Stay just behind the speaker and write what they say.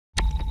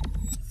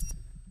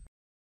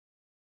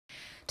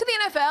To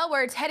the NFL,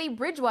 where Teddy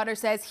Bridgewater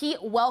says he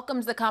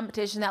welcomes the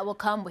competition that will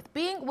come with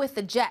being with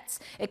the Jets.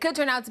 It could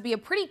turn out to be a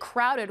pretty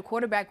crowded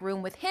quarterback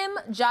room with him,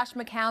 Josh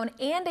McCown,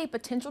 and a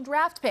potential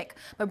draft pick.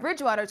 But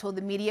Bridgewater told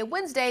the media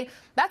Wednesday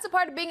that's a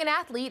part of being an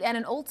athlete and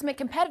an ultimate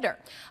competitor.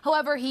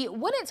 However, he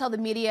wouldn't tell the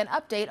media an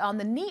update on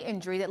the knee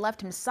injury that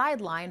left him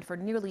sidelined for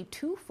nearly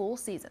 2 full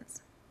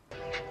seasons.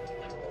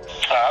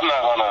 I'm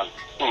not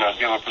going to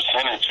give a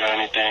percentage or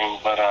anything,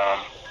 but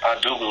I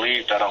do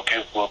believe that I'm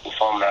capable of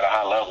performing at a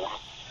high level.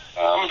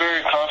 I'm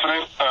very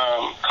confident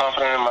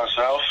in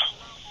myself,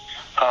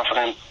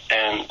 confident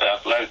in the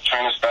athletic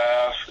training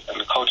staff and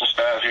the coaching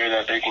staff here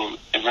that they can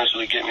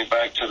eventually get me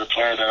back to the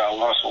player that I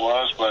once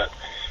was. But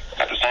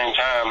at the same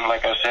time,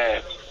 like I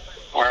said,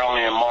 we're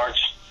only in March,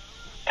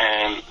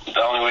 and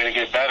the only way to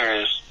get better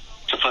is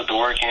to put the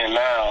work in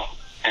now.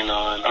 And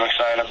I'm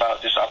excited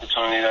about this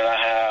opportunity that I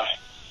have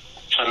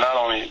to not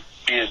only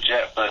be a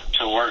Jet, but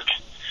to work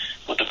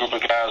with the group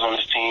of guys on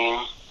this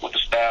team, with the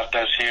staff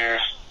that's here,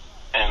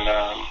 and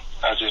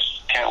I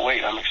just can't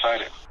wait. I'm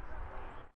excited.